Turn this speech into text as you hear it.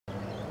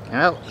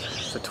Well,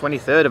 it's the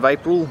 23rd of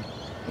April,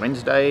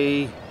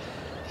 Wednesday.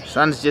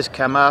 Sun's just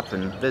come up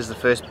and there's the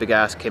first big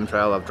ass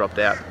chemtrail I've dropped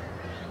out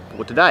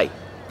for today.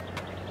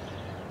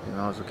 You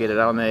might as well get it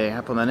on there,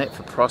 up on the net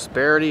for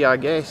prosperity, I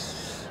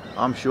guess.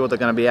 I'm sure they're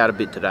going to be out a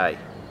bit today.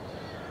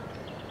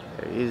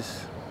 There he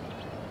is.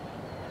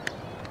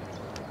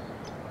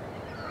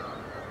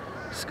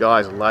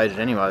 Skies are loaded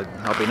anyway.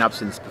 I've been up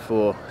since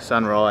before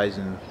sunrise,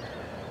 and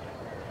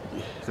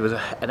there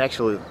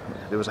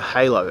was a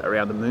halo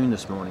around the moon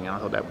this morning, and I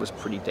thought that was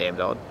pretty damned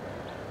odd.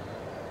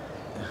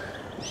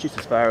 It's just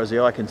as far as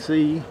the eye can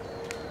see.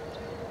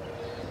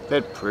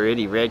 That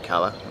pretty red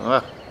colour.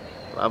 Oh,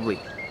 lovely.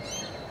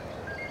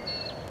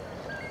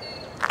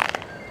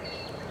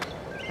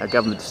 Our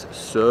government's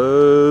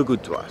so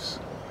good to us.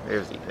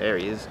 There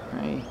he is.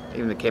 Hey,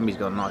 even the chemi's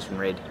gone nice and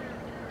red.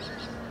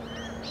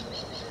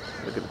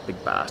 Look at the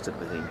big bastard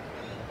with him.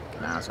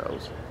 Fucking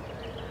arseholes.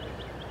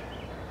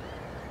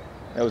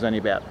 That was only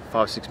about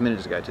 5-6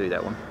 minutes ago too,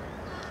 that one.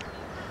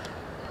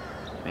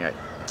 Anyway,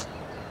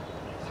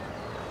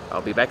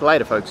 I'll be back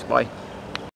later, folks. Bye.